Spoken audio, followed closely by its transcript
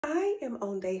I am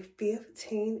on day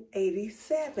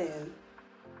 1587.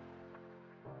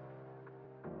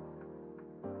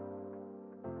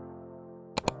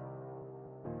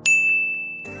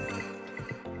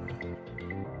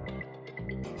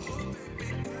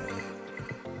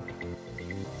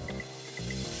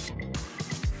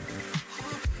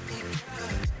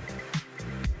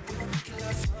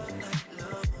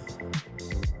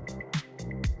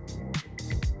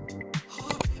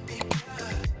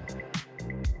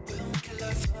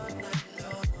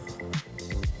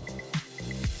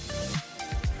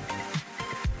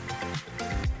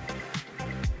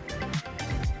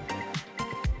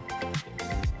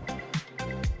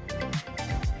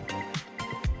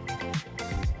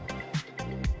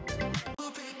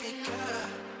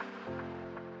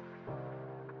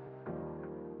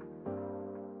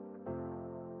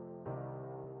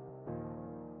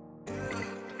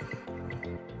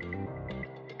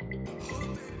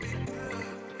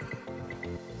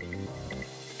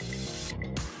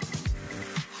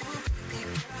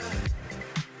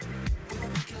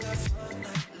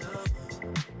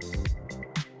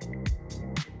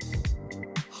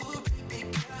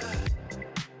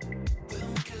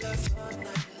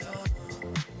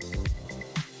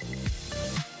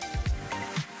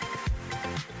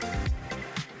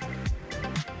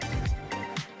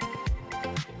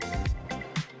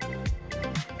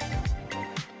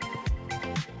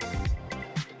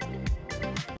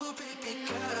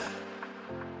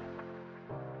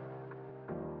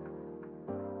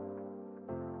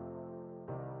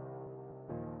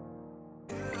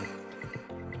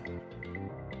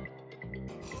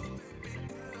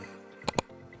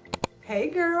 Hey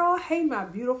girl, hey my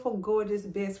beautiful, gorgeous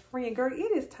best friend. Girl, it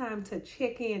is time to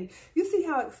check in. You see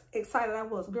how excited I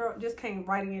was? Girl, just came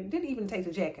right in, didn't even take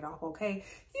the jacket off, okay?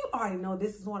 You already know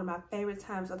this is one of my favorite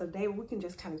times of the day where we can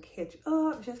just kind of catch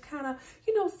up, just kind of,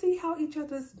 see how each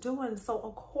other's doing. So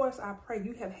of course, I pray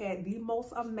you have had the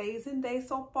most amazing day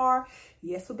so far.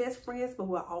 Yes, we're best friends, but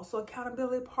we're also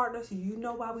accountability partners. You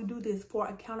know why we do this, for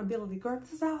accountability. Girl,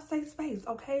 this is our safe space,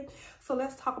 okay? So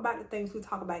let's talk about the things we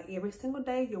talk about every single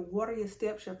day: your water, your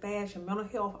steps, your fast, your mental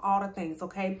health, all the things,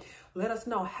 okay? Let us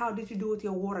know, how did you do with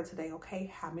your water today,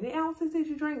 okay? How many ounces did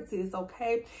you drink, sis,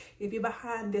 okay? If you're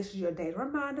behind, this is your daily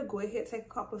reminder. Go ahead, take a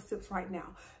couple of sips right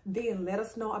now. Then let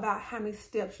us know about how many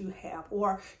steps you have,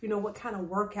 or, what kind of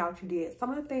workout you did.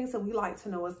 Some of the things that we like to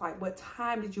know is like, what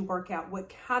time did you work out?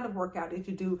 What kind of workout did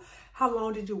you do? How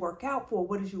long did you work out for?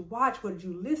 What did you watch? What did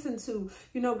you listen to?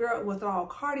 Girl, was it all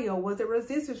cardio? Was it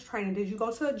resistance training? Did you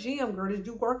go to a gym, girl? Did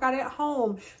you work out at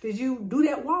home? Did you do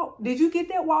that walk? Did you get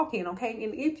that walk in, okay?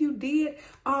 And if you did,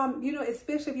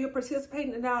 especially if you're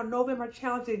participating in our November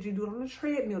challenge, did you do it on the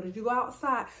treadmill? Did you go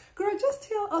outside? Girl, just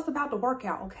tell us about the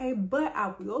workout, okay? But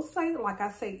I will say, like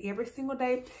I say every single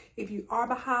day, if you are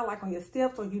behind, like on your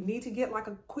steps, or you need to get like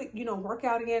a quick,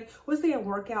 workout in, we're saying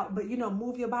workout, but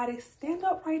move your body, stand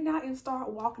up right now and start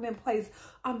walking in place.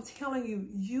 I'm telling you,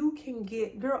 you can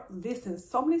get, girl, listen,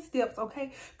 so many steps,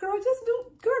 okay? Girl,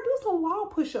 do some wall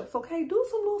push-ups, okay? Do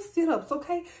some little sit-ups,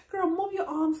 okay? Girl, move your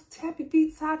arms, tap your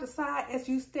feet side to side as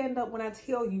you stand up when I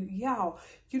tell you, y'all,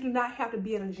 you do not have to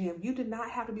be in a gym. You do not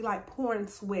have to be like pouring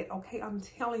sweat, okay? I'm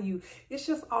telling you, it's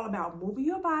just all about moving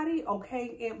your body,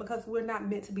 okay? And because we're not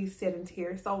meant to be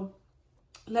sedentary. So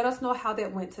let us know how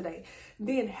that went today.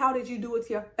 Then how did you do with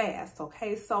your fast,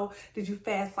 okay? So did you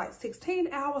fast like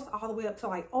 16 hours all the way up to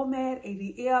like OMAD,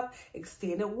 ADF,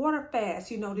 extended water fast?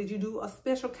 Did you do a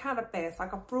special kind of fast,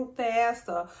 like a fruit fast,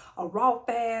 a raw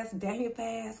fast, Daniel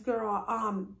fast, girl?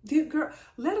 Girl,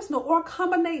 let us know. Or a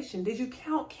combination. Did you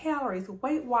count calories,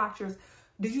 Weight Watchers?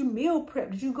 Did you meal prep?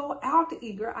 Did you go out to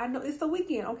eat, girl? I know it's the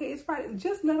weekend, okay? It's Friday.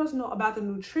 Just let us know about the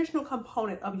nutritional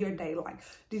component of your day. Like,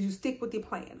 did you stick with your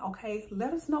plan, okay?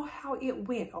 Let us know how it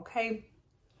went, okay?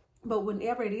 But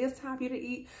whenever it is time for you to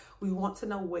eat, we want to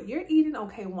know what you're eating,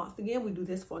 okay? Once again, we do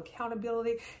this for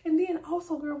accountability. And then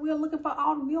also, girl, we're looking for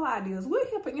all the meal ideas. We're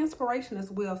here for inspiration as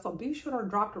well. So be sure to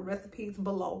drop the recipes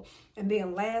below. And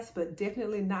then last but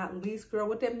definitely not least, girl,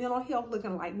 what that mental health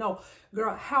looking like? No,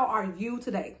 girl, how are you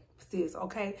today, sis,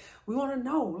 okay? We want to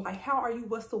know, like, how are you?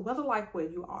 What's the weather like where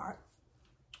you are?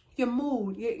 Your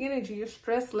mood, your energy, your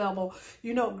stress level.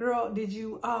 Girl, did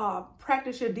you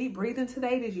practice your deep breathing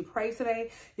today? Did you pray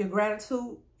today? Your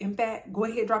gratitude. In fact, go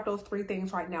ahead, drop those 3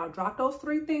 things right now. Drop those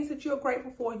 3 things that you're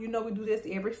grateful for. We do this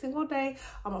every single day.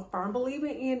 I'm a firm believer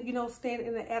in, staying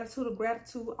in the attitude of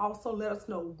gratitude. Also, let us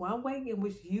know one way in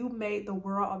which you made the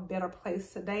world a better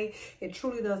place today. It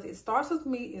truly does. It starts with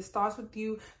me. It starts with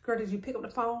you. Girl, did you pick up the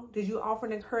phone? Did you offer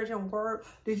an encouraging word?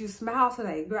 Did you smile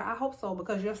today? Girl, I hope so,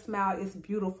 because your smile is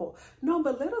beautiful. beautiful. No,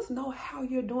 but let us know how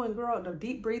you're doing, girl. The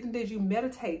deep breathing, did you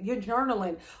meditate? You're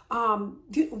journaling.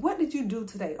 What did you do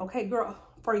today? Okay, girl,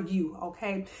 for you,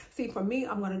 okay? See, for me,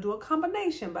 I'm going to do a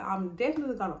combination, but I'm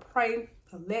definitely going to pray,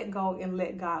 let go, and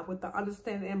let God with the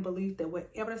understanding and belief that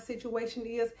whatever the situation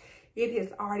is, it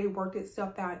has already worked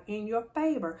itself out in your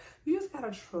favor. You just got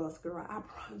to trust, girl.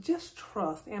 Just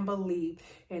trust and believe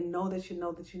and know that you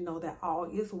know that you know that all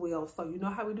is well. So you know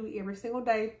how we do every single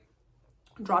day.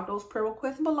 Drop those prayer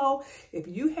requests below if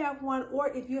you have one, or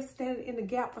if you're standing in the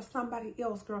gap for somebody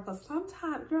else, girl. Because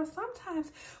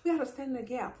sometimes we have to stand in the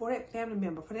gap for that family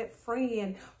member, for that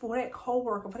friend, for that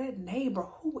co-worker, for that neighbor,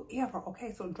 whoever.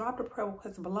 Okay, so drop the prayer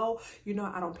requests below. You know,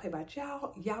 I don't play by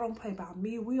y'all. Y'all don't play by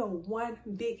me. We are one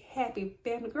big happy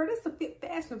family, girl. This is a fit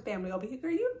fashion family over here,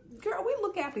 girl. We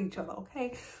look after each other.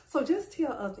 Okay, so just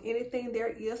tell us anything there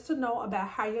is to know about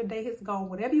how your day has gone,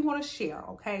 whatever you want to share.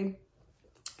 Okay.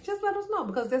 Just let us know,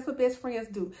 because that's what best friends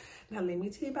do. Now, let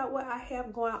me tell you about what I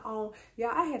have going on.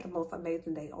 Yeah, I had the most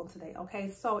amazing day on today,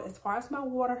 okay? So, as far as my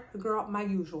water, girl, my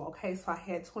usual, okay? So, I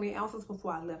had 20 ounces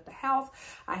before I left the house.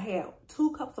 I had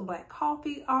 2 cups of black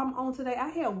coffee on today. I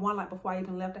had one like before I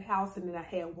even left the house, and then I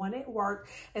had one at work.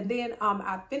 And then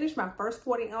I finished my first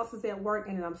 40 ounces at work,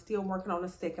 and then I'm still working on the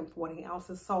second 40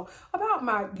 ounces. So, about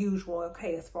my usual,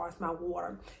 okay, as far as my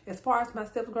water. As far as my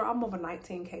steps, girl, I'm over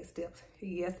 19K steps.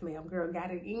 Yes, ma'am, girl,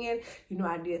 got it in. You know,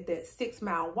 I did that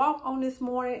 6-mile walk on this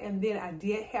morning, and then I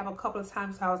did have a couple of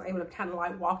times I was able to kind of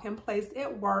like walk in place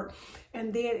at work.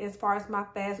 And then as far as my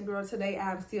fast, girl, today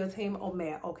I'm still team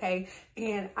OMAD, okay?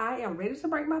 And I am ready to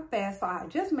break my fast. So I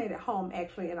just made it home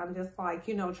actually, and I'm just like,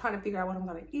 you know, trying to figure out what I'm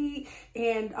gonna eat.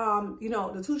 And you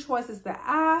know, the 2 choices that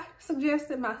I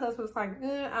suggested, my husband's like,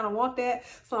 I don't want that.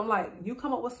 So I'm like, you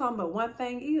come up with something, but one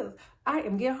thing is, I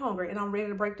am getting hungry and I'm ready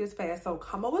to break this fast. So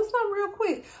come up with something real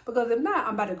quick, because if not,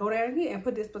 I'm about to go down here and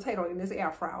put this potato in this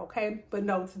air fryer, okay? But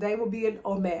no, today will be an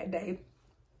OMAD day.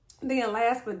 Then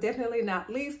last but definitely not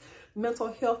least,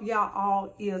 mental health, y'all,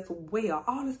 all is well.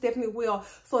 All is definitely well.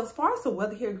 So as far as the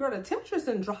weather here, girl, the temperature's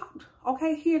been dropped,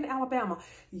 okay, here in Alabama.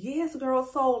 Yes, girl.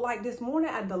 So like this morning,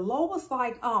 the low was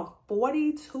like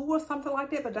 42 or something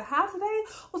like that, but the high today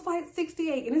was like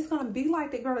 68, and it's gonna be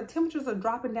like that, girl. The temperatures are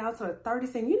dropping down to the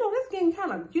 30s, and you know that's getting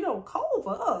kind of, you know, cold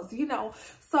for us, you know.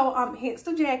 So hence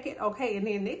the jacket, okay. And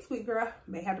then next week, girl,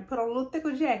 may have to put on a little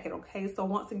thicker jacket, okay. So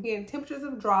once again, temperatures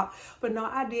have dropped, but no,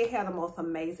 I did have the most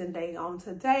amazing day on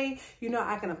today. You know,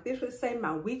 I can officially say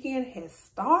my weekend has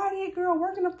started, girl.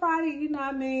 Working a Friday, you know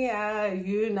what I mean?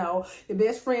 You know, your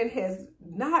best friend has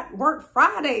not worked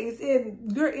Fridays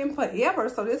in forever.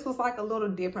 So this was like a little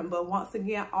different, but once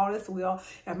again, all is well,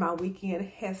 and my weekend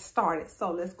has started.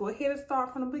 So let's go ahead and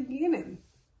start from the beginning.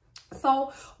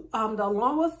 So the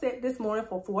alarm was set this morning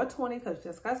for 4:20, because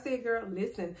just like I said, girl,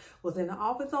 listen, was in the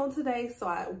office on today, so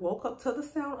I woke up to the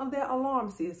sound of that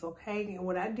alarm, sis, okay? And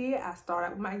what I did, I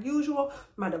started with my usual,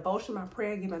 my devotion, my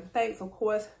prayer, giving thanks. Of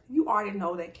course, you already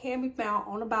know that can be found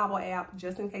on the Bible app,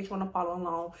 just in case you want to follow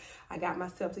along. I got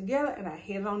myself together and I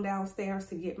headed on downstairs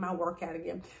to get my workout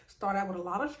again. Start out with a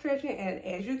lot of stretching, and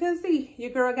as you can see, your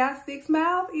girl got 6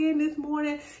 miles in this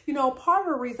morning. You know, part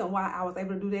of the reason why I was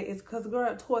able to do that is because,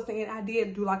 girl, towards the end, I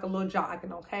did do like a little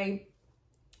jogging, okay?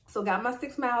 So got my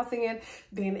 6 miles in.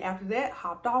 Then after that,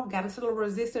 hopped off, got into the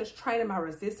resistance training. My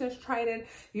resistance training,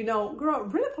 you know, girl,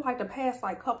 really for like the past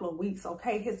like couple of weeks,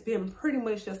 okay, has been pretty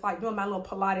much just like doing my little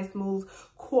Pilates moves,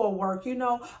 core work, you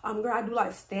know. Girl, I do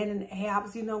like standing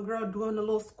abs, you know, girl, doing the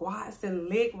little squats and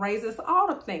leg raises, all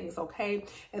the things, okay.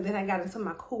 And then I got into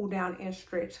my cool down and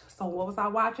stretch. So what was I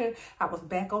watching? I was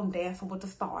back on Dancing with the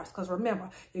Stars, because remember,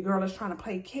 your girl is trying to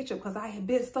play catch up, because I had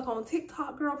been stuck on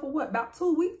TikTok, girl, for what, about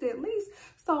 2 weeks at least.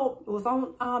 So it was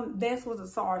on Dancing with the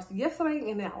Stars yesterday,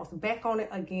 and then I was back on it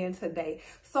again today.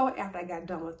 So after I got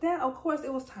done with that, of course,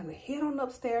 it was time to head on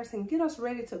upstairs and get us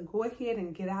ready to go ahead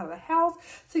and get out of the house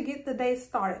to get the day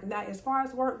started. Now, as far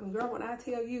as work, girl, when I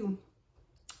tell you,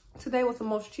 today was the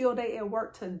most chill day at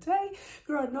work today,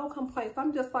 girl, no complaints.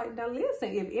 I'm just like, now listen,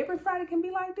 if every Friday can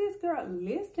be like this, girl,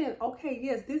 listen, okay,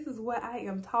 yes, this is what I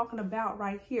am talking about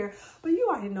right here. But you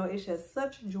already know it's just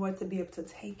such joy to be able to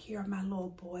take care of my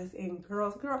little boys and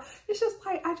girls, girl. It's just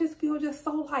like, I just feel just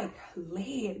so like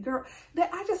led, girl, that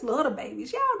I just love the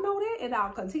babies. Y'all know that, and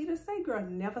I'll continue to say, girl,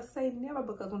 never say never,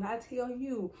 because when I tell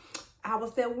you, I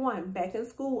was that one back in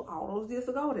school all those years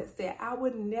ago that said I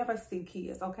would never see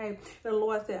kids, okay? The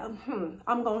Lord said,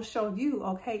 I'm going to show you,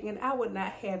 okay? And I would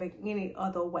not have it any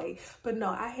other way. But no,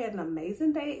 I had an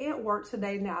amazing day at work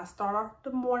today. Now, I start off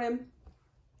the morning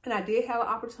And I did have an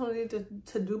opportunity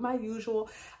to do my usual.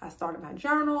 I started my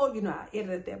journal. You know, I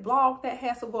edited that blog that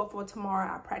has to go up for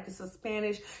tomorrow. I practiced the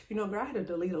Spanish. You know, girl, I had to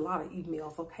delete a lot of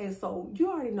emails, okay? So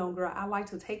you already know, girl, I like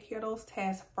to take care of those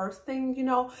tasks first thing, you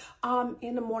know,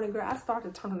 in the morning, girl. I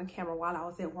started turning the camera while I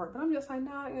was at work. But I'm just like,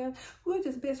 nah, we're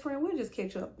just best friends. We'll just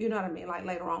catch up. You know what I mean? Like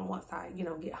later on once I, you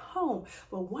know, get home.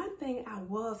 But one thing I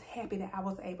was happy that I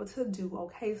was able to do,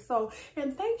 okay? So,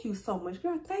 and thank you so much,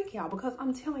 girl. Thank y'all, because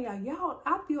I'm telling y'all,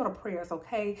 I feel the prayers,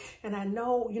 okay? And I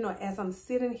know, you know, as I'm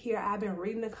sitting here, I've been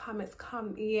reading the comments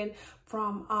come in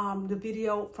from the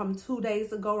video from 2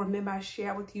 days ago. Remember, I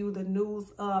shared with you the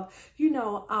news of, you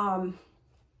know,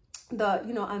 the,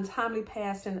 you know, untimely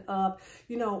passing of,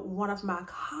 you know, one of my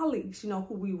colleagues, you know,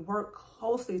 who we work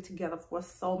closely together for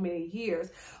so many years.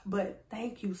 But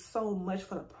thank you so much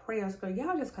for the prayers, girl.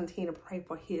 Y'all just continue to pray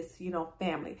for his, you know,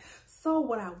 family. So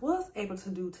what I was able to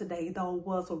do today, though,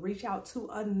 was reach out to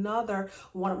another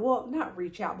one. Well, not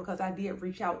reach out, because I did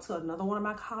reach out to another one of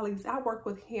my colleagues. I worked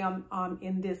with him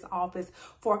in this office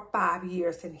for 5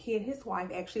 years, and he and his wife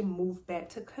actually moved back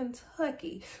to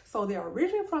Kentucky. So they're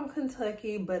originally from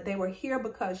Kentucky, but they were here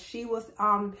because she was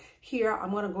here.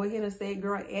 I'm going to go ahead and say,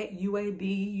 girl, at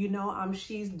UAB, you know,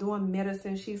 she's doing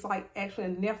medicine. She's like actually a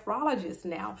nephrologist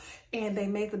now, and they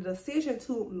made the decision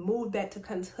to move back to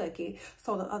Kentucky.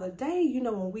 So the other day, you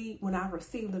know, when I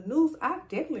received the news, I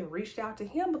definitely reached out to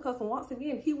him, because once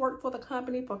again, he worked for the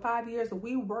company for 5 years, and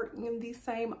we worked in the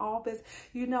same office,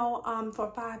 you know,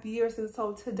 for 5 years. And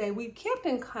so today we kept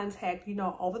in contact, you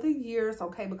know, over the years,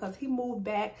 okay, because he moved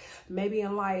back maybe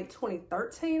in like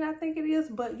 2013, I think it is.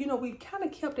 But, you know, we kind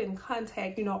of kept in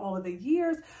contact, you know, over the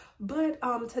years. But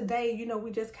today, you know,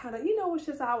 we just kind of, you know, it's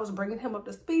just I was bringing him up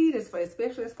to speed,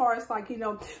 especially as far as like, you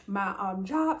know, my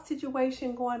job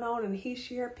situation going on, and he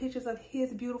shared pictures of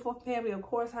his beautiful family. Of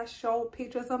course, I showed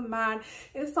pictures of mine,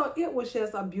 and so it was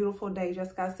just a beautiful day.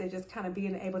 Just like I said, just kind of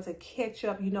being able to catch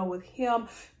up, you know, with him,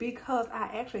 because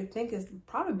I actually think it's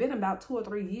probably been about 2 or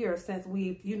 3 years since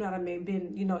we've, you know what I mean,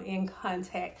 been, you know, in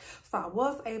contact. So I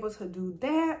was able to do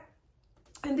that.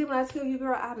 And then when I tell you,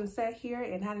 girl, I done sat here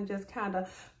and I done just kind of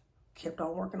kept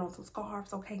on working on some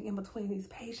scarves, okay, in between these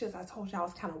patients. I told you I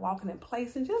was kind of walking in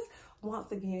place and just,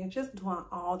 once again, just doing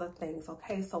all the things,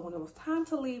 okay? So when it was time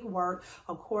to leave work,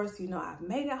 of course, you know, I've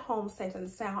made it home safe and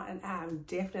sound, and I'm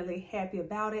definitely happy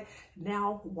about it.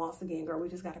 Now, once again, girl, we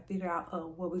just got to figure out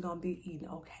what we're going to be eating,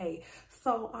 okay?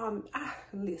 So,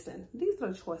 listen, these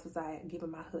are the choices I had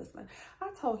given my husband. I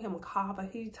told him a kava.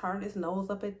 He turned his nose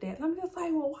up at that. And I'm just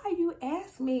like, well, why you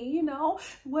ask me, you know,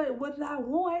 what did I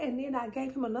want? And then I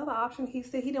gave him another option. He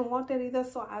said he didn't want that either.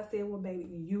 So I said, well, baby,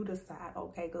 you decide,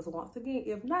 okay? Because once again,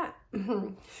 if not,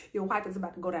 your wife is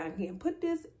about to go down here and put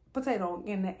this potato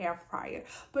in the air fryer.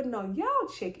 But no, y'all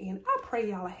check in. I pray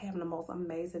y'all are having the most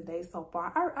amazing day so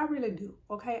far. I really do,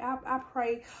 okay? I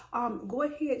pray. Go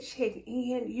ahead, check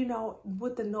in, you know,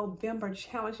 with the November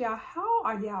challenge. Y'all, how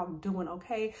are y'all doing,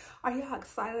 okay? Are y'all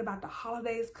excited about the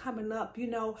holidays coming up? You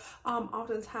know,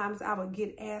 oftentimes I would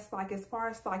get asked, like, as far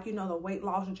as like, you know, the weight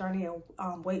loss journey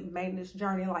and weight maintenance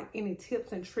journey, like any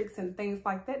tips and tricks and things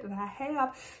like that I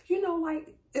have, you know,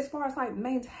 like, as far as like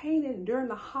maintaining during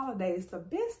the holidays, the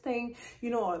best thing, you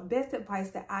know, or best advice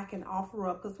that I can offer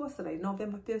up, because what's today,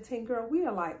 November 15th, girl, we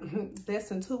are like less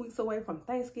than 2 weeks away from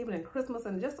Thanksgiving and Christmas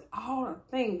and just all the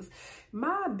things.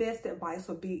 My best advice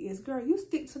would be is, girl, you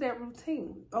stick to that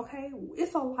routine, okay?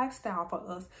 It's a lifestyle for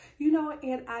us, you know,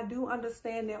 and I do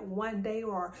understand that one day,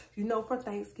 or, you know, for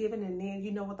Thanksgiving, and then,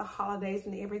 you know, with the holidays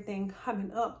and everything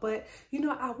coming up, but, you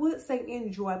know, I would say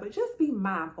enjoy, but just be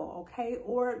mindful, okay?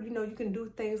 Or, you know, you can do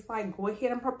things like go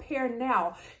ahead and prepare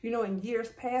now. You know, in years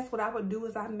past, what I would do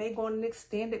is I may go on an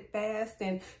extended fast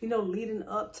and, you know, leading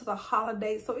up to the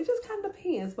holidays. So it just kind of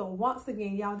depends. But once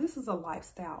again, y'all, this is a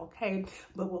lifestyle, okay?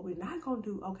 But what we're not going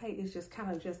to do, okay, is just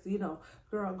kind of just, you know,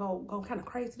 girl, go kind of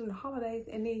crazy during the holidays,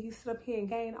 and then you sit up here and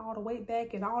gain all the weight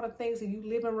back and all the things, and you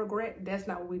live in regret. That's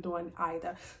not what we're doing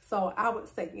either. So I would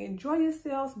say enjoy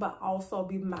yourselves, but also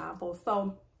be mindful.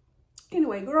 So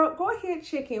anyway, girl, go ahead,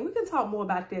 check in. We can talk more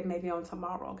about that maybe on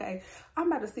tomorrow, okay? I'm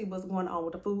about to see what's going on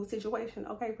with the food situation,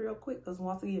 okay, real quick, because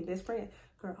once again, best friend,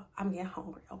 girl, I'm getting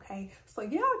hungry, okay? So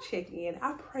y'all check in.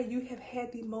 I pray you have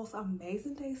had the most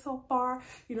amazing day so far.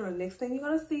 You know, the next thing you're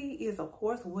going to see is, of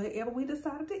course, whatever we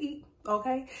decided to eat,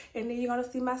 okay? And then you're going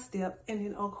to see my steps. And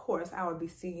then, of course, I will be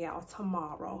seeing y'all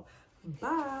tomorrow.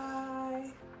 Bye.